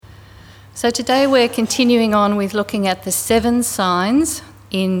So today we're continuing on with looking at the 7 signs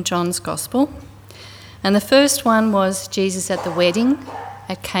in John's Gospel. And the first one was Jesus at the wedding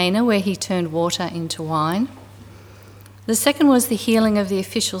at Cana, where he turned water into wine. The second was the healing of the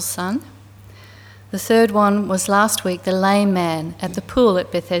official's son. The third one was last week, the lame man at the pool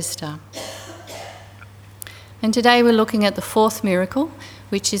at Bethesda. And today we're looking at the fourth miracle,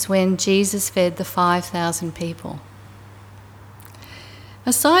 which is when Jesus fed the 5,000 people.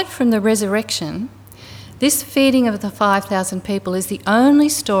 Aside from the resurrection, this feeding of the 5,000 people is the only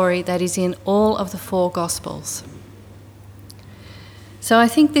story that is in all of the 4 Gospels. So I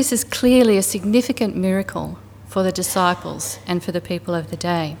think this is clearly a significant miracle for the disciples and for the people of the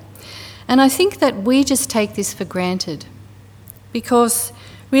day. And I think that we just take this for granted because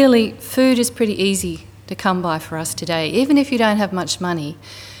really food is pretty easy to come by for us today. Even if you don't have much money,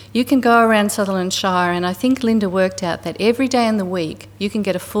 you can go around Sutherland Shire, and I think Linda worked out that every day in the week you can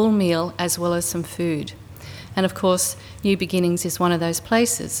get a full meal as well as some food. And of course, New Beginnings is one of those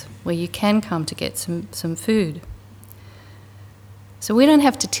places where you can come to get some food. So we don't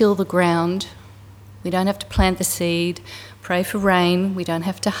have to till the ground, we don't have to plant the seed, pray for rain, we don't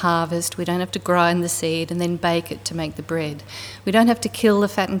have to harvest, we don't have to grind the seed and then bake it to make the bread. We don't have to kill the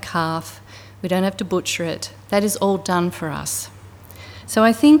fattened calf, we don't have to butcher it. That is all done for us. So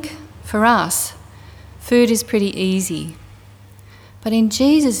I think for us, food is pretty easy. But in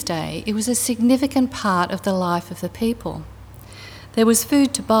Jesus' day, it was a significant part of the life of the people. There was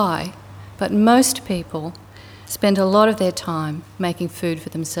food to buy, but most people spent a lot of their time making food for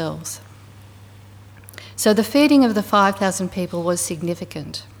themselves. So the feeding of the 5,000 people was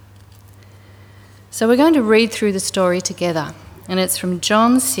significant. So we're going to read through the story together, and it's from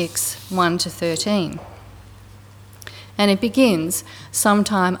John 6, 1 to 13. And it begins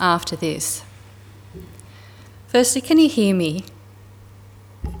sometime after this. Firstly, can you hear me?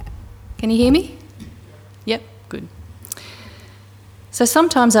 Can you hear me? Yep, good. So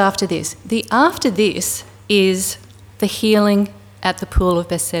sometimes after this. The after this is the healing at the pool of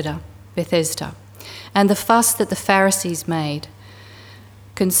Bethesda, and the fuss that the Pharisees made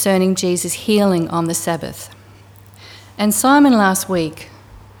concerning Jesus healing on the Sabbath. And Simon last week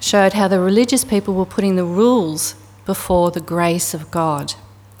showed how the religious people were putting the rules before the grace of God.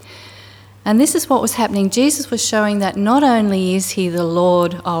 And this is what was happening. Jesus was showing that not only is he the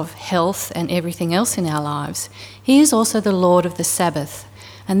Lord of health and everything else in our lives, he is also the Lord of the Sabbath.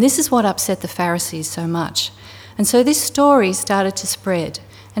 And this is what upset the Pharisees so much. And so this story started to spread,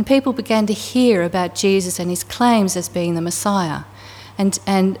 and people began to hear about Jesus and his claims as being the Messiah,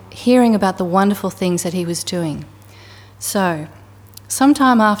 and hearing about the wonderful things that he was doing. So,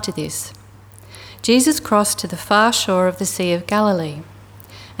 sometime after this, Jesus crossed to the far shore of the Sea of Galilee,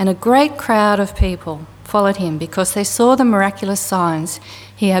 and a great crowd of people followed him because they saw the miraculous signs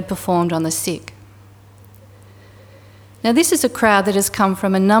he had performed on the sick. Now, this is a crowd that has come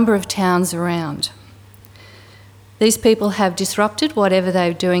from a number of towns around. These people have disrupted whatever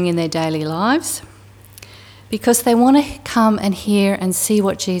they're doing in their daily lives because they want to come and hear and see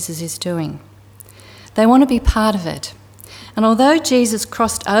what Jesus is doing. They want to be part of it. And although Jesus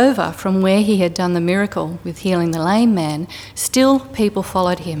crossed over from where he had done the miracle with healing the lame man, still people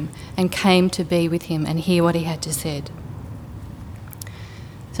followed him and came to be with him and hear what he had to say.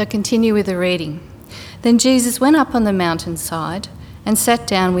 So continue with the reading. Then Jesus went up on the mountainside and sat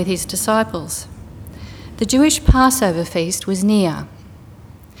down with his disciples. The Jewish Passover feast was near.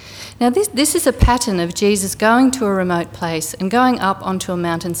 Now this is a pattern of Jesus going to a remote place and going up onto a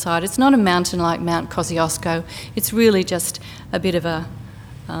mountainside. It's not a mountain like Mount Kosciuszko. It's really just a bit of a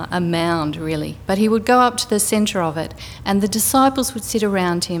mound, really. But he would go up to the centre of it, and the disciples would sit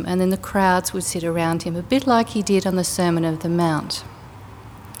around him, and then the crowds would sit around him, a bit like he did on the Sermon of the Mount.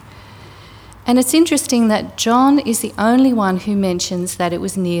 And it's interesting that John is the only one who mentions that it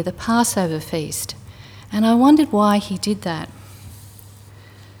was near the Passover feast. And I wondered why he did that.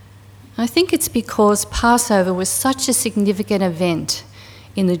 I think it's because Passover was such a significant event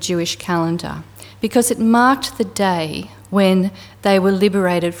in the Jewish calendar, because it marked the day when they were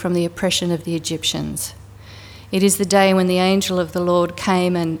liberated from the oppression of the Egyptians. It is the day when the angel of the Lord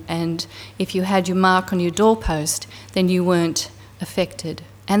came, and if you had your mark on your doorpost, then you weren't affected.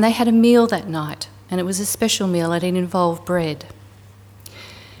 And they had a meal that night, and it was a special meal, and it involved bread.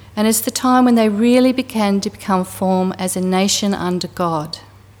 And it's the time when they really began to become formed as a nation under God.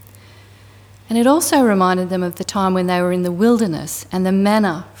 And it also reminded them of the time when they were in the wilderness and the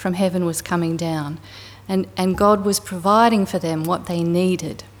manna from heaven was coming down, and God was providing for them what they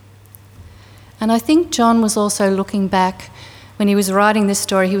needed. And I think John was also looking back, when he was writing this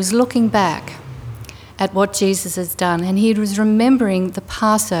story, he was looking back at what Jesus has done, and he was remembering the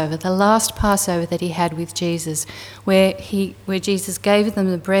Passover, the last Passover that he had with Jesus, where Jesus gave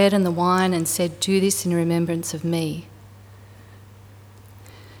them the bread and the wine and said, "Do this in remembrance of me."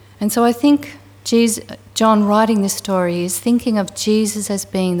 And so I think John, writing this story, is thinking of Jesus as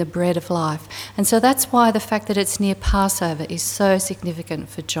being the bread of life. And so that's why the fact that it's near Passover is so significant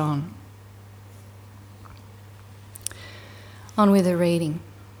for John. On with the reading.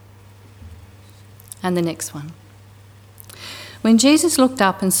 And the next one. When Jesus looked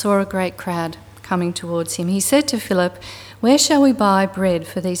up and saw a great crowd coming towards him, he said to Philip, "Where shall we buy bread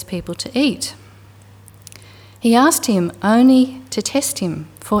for these people to eat?" He asked him only to test him,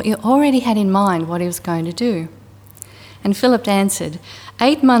 for he already had in mind what he was going to do. And Philip answered,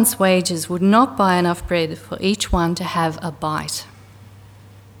 8 months' wages would not buy enough bread for each one to have a bite.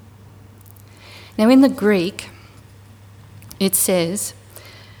 Now in the Greek, it says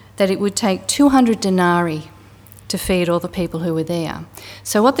that it would take 200 denarii to feed all the people who were there.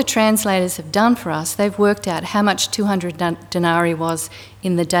 So what the translators have done for us, they've worked out how much 200 denarii was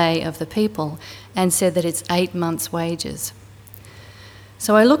in the day of the people and said that it's 8 months' wages.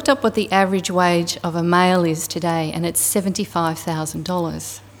 So I looked up what the average wage of a male is today, and it's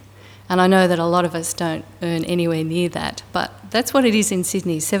 $75,000. And I know that a lot of us don't earn anywhere near that, but that's what it is in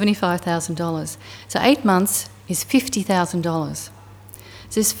Sydney, $75,000. So 8 months is $50,000.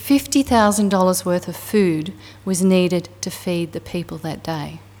 So this $50,000 worth of food was needed to feed the people that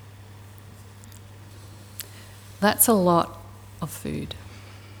day. That's a lot of food.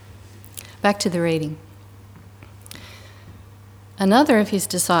 Back to the reading. Another of his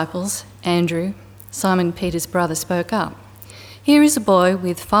disciples, Andrew, Simon Peter's brother, spoke up. "Here is a boy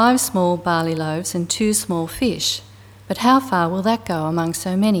with 5 small barley loaves and 2 small fish, but how far will that go among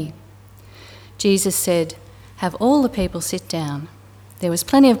so many?" Jesus said, "Have all the people sit down." There was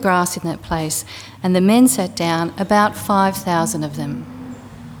plenty of grass in that place, and the men sat down, about 5,000 of them.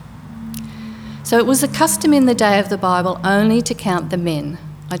 So it was a custom in the day of the Bible only to count the men.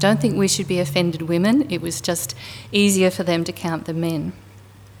 I don't think we should be offended women. It was just easier for them to count the men.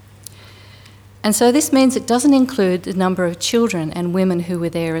 And so this means it doesn't include the number of children and women who were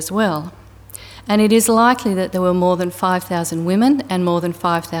there as well. And it is likely that there were more than 5,000 women and more than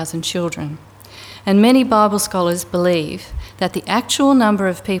 5,000 children. And many Bible scholars believe that the actual number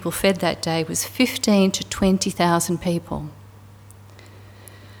of people fed that day was 15,000 to 20,000 people.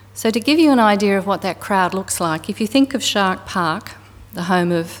 So to give you an idea of what that crowd looks like, if you think of Shark Park, the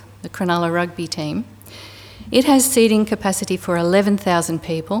home of the Cronulla rugby team, it has seating capacity for 11,000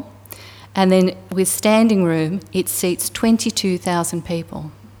 people, and then with standing room, it seats 22,000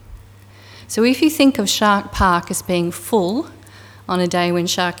 people. So if you think of Shark Park as being full on a day when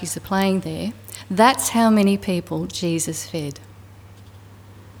Sharkies are playing there, that's how many people Jesus fed.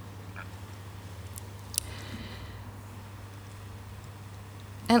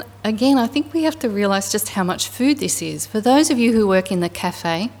 And again, I think we have to realise just how much food this is. For those of you who work in the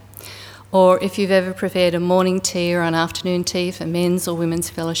cafe, or if you've ever prepared a morning tea or an afternoon tea for men's or women's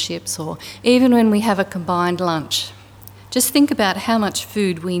fellowships, or even when we have a combined lunch, just think about how much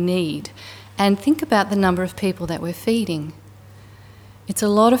food we need and think about the number of people that we're feeding. It's a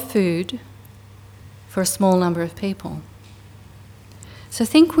lot of food for a small number of people. So I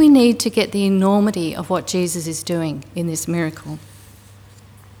think we need to get the enormity of what Jesus is doing in this miracle.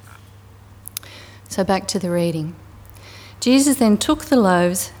 So back to the reading. Jesus then took the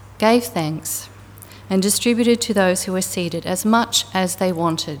loaves, gave thanks, and distributed to those who were seated as much as they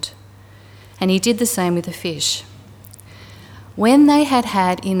wanted. And he did the same with the fish. When they had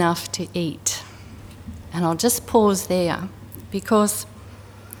had enough to eat, and I'll just pause there, because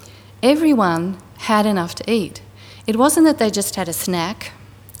everyone had enough to eat. It wasn't that they just had a snack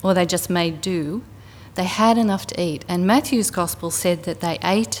or they just made do. They had enough to eat. And Matthew's gospel said that they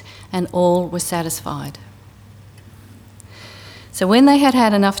ate and all were satisfied. So when they had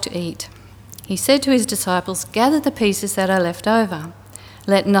had enough to eat, he said to his disciples, "Gather the pieces that are left over.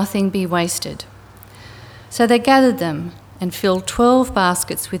 Let nothing be wasted." So they gathered them and filled 12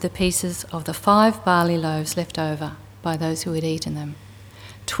 baskets with the pieces of the 5 barley loaves left over by those who had eaten them.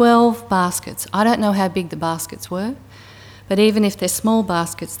 12 baskets. I don't know how big the baskets were, but even if they're small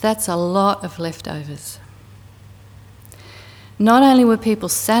baskets, that's a lot of leftovers. Not only were people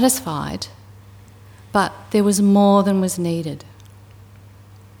satisfied, but there was more than was needed.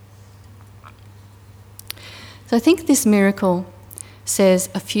 So I think this miracle says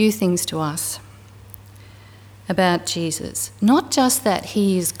a few things to us about Jesus. Not just that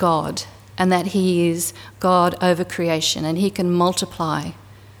he is God and that he is God over creation and he can multiply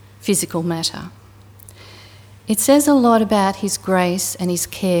physical matter. It says a lot about his grace and his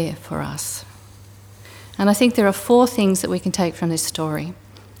care for us. And I think there are 4 things that we can take from this story.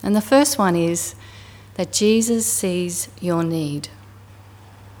 And the first one is that Jesus sees your need.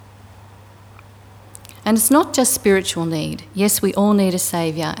 And it's not just spiritual need. Yes, we all need a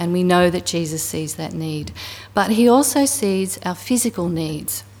saviour, and we know that Jesus sees that need. But he also sees our physical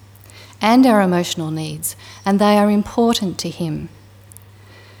needs and our emotional needs, and they are important to him.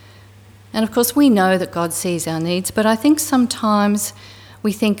 And of course, we know that God sees our needs, but I think sometimes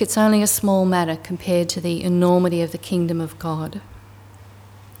we think it's only a small matter compared to the enormity of the kingdom of God.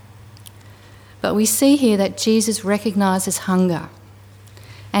 But we see here that Jesus recognises hunger,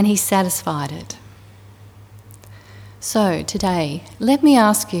 and he satisfied it. So today, let me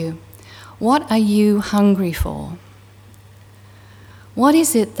ask you, what are you hungry for? What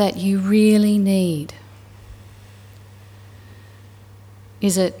is it that you really need?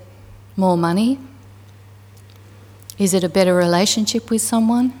 Is it more money? Is it a better relationship with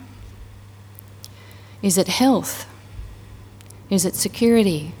someone? Is it health? Is it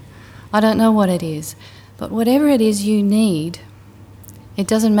security? I don't know what it is, but whatever it is you need, it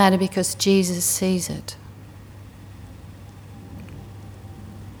doesn't matter because Jesus sees it.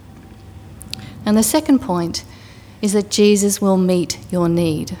 And the second point is that Jesus will meet your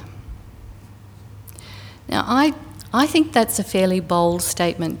need. Now, I think that's a fairly bold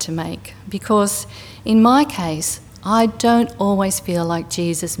statement to make because in my case, I don't always feel like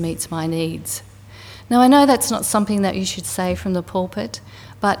Jesus meets my needs. Now, I know that's not something that you should say from the pulpit,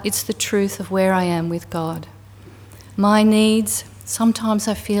 but it's the truth of where I am with God. My needs, sometimes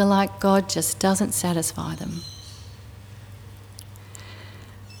I feel like God just doesn't satisfy them.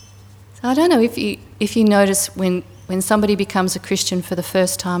 So I don't know if you notice when somebody becomes a Christian for the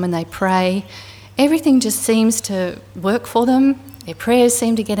first time and they pray, everything just seems to work for them. Their prayers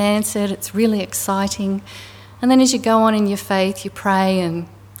seem to get answered. It's really exciting. And then as you go on in your faith, you pray and,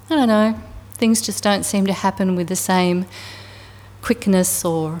 I don't know, things just don't seem to happen with the same quickness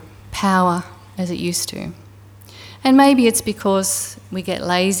or power as it used to. And maybe it's because we get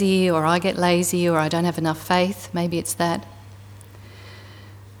lazy, or I get lazy, or I don't have enough faith. Maybe it's that.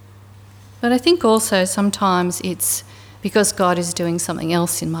 But I think also sometimes it's because God is doing something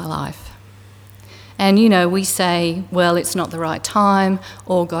else in my life. And, we say, well, it's not the right time,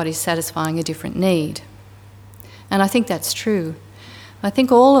 or God is satisfying a different need. And I think that's true. I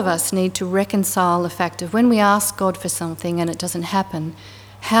think all of us need to reconcile the fact of when we ask God for something and it doesn't happen,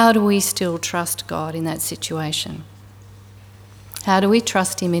 how do we still trust God in that situation? How do we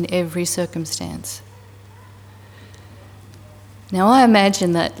trust him in every circumstance? Now, I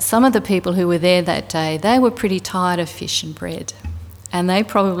imagine that some of the people who were there that day, they were pretty tired of fish and bread, and they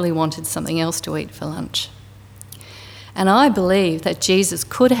probably wanted something else to eat for lunch. And I believe that Jesus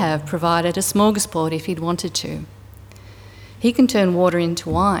could have provided a smorgasbord if he'd wanted to. He can turn water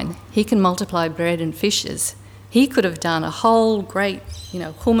into wine. He can multiply bread and fishes. He could have done a whole great,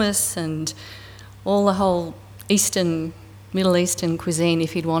 hummus and all the whole Middle Eastern cuisine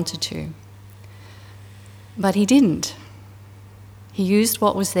if he'd wanted to. But he didn't. He used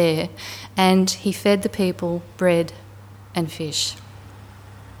what was there and he fed the people bread and fish.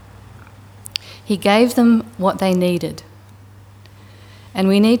 He gave them what they needed. And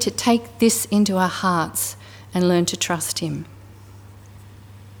we need to take this into our hearts and learn to trust him.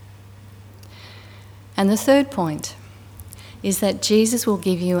 And the third point is that Jesus will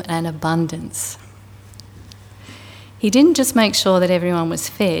give you an abundance. He didn't just make sure that everyone was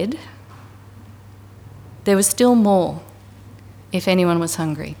fed. There was still more if anyone was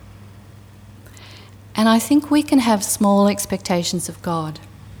hungry. And I think we can have small expectations of God.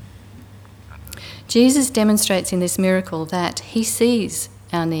 Jesus demonstrates in this miracle that he sees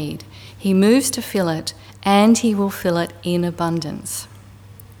our need. He moves to fill it, and he will fill it in abundance.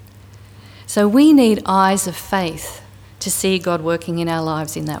 So we need eyes of faith to see God working in our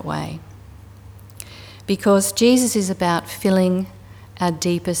lives in that way. Because Jesus is about filling our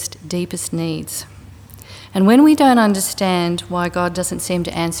deepest needs. And when we don't understand why God doesn't seem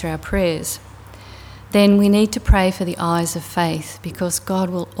to answer our prayers, then we need to pray for the eyes of faith, because God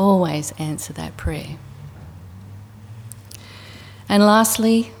will always answer that prayer. And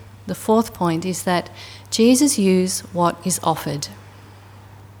lastly, the fourth point is that Jesus uses what is offered.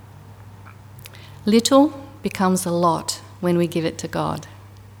 Little becomes a lot when we give it to God.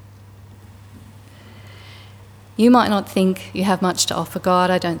 You might not think you have much to offer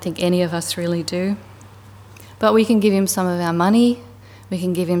God. I don't think any of us really do. But we can give him some of our money. We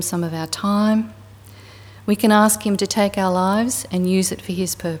can give him some of our time. We can ask him to take our lives and use it for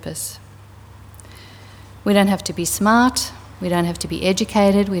his purpose. We don't have to be smart. We don't have to be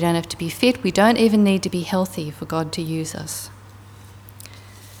educated. We don't have to be fit. We don't even need to be healthy for God to use us.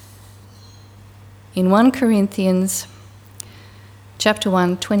 In 1 Corinthians chapter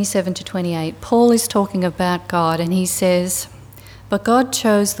 1, 27 to 28, Paul is talking about God, and he says, "But God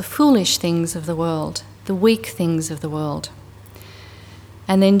chose the foolish things of the world, the weak things of the world."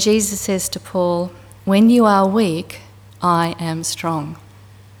 And then Jesus says to Paul, "When you are weak, I am strong."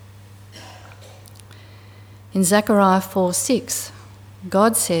 In Zechariah 4:6,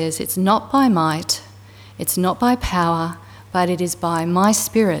 God says, "It's not by might, it's not by power, but it is by my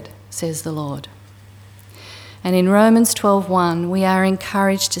Spirit, says the Lord." And in Romans 12:1, we are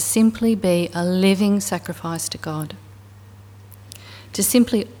encouraged to simply be a living sacrifice to God, to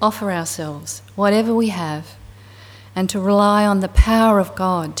simply offer ourselves, whatever we have, and to rely on the power of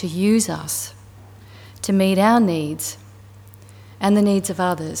God to use us to meet our needs and the needs of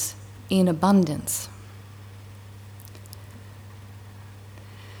others in abundance.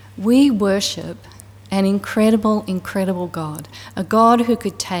 We worship an incredible, incredible God, a God who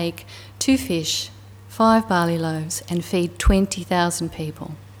could take 2 fish, 5 barley loaves and feed 20,000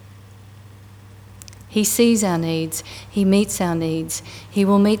 people. He sees our needs, he meets our needs, he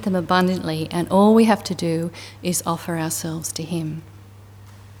will meet them abundantly, and all we have to do is offer ourselves to him.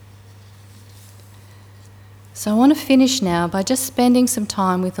 So I want to finish now by just spending some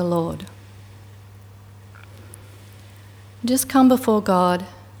time with the Lord. Just come before God,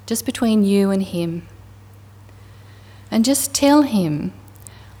 just between you and him, and just tell him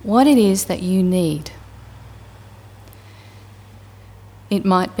what it is that you need. It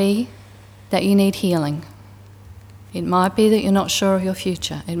might be that you need healing. It might be that you're not sure of your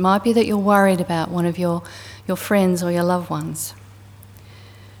future. It might be that you're worried about one of your friends or your loved ones.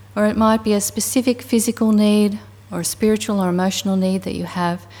 Or it might be a specific physical need or a spiritual or emotional need that you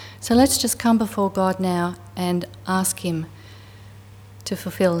have. So let's just come before God now and ask him to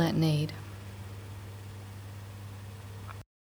fulfill that need.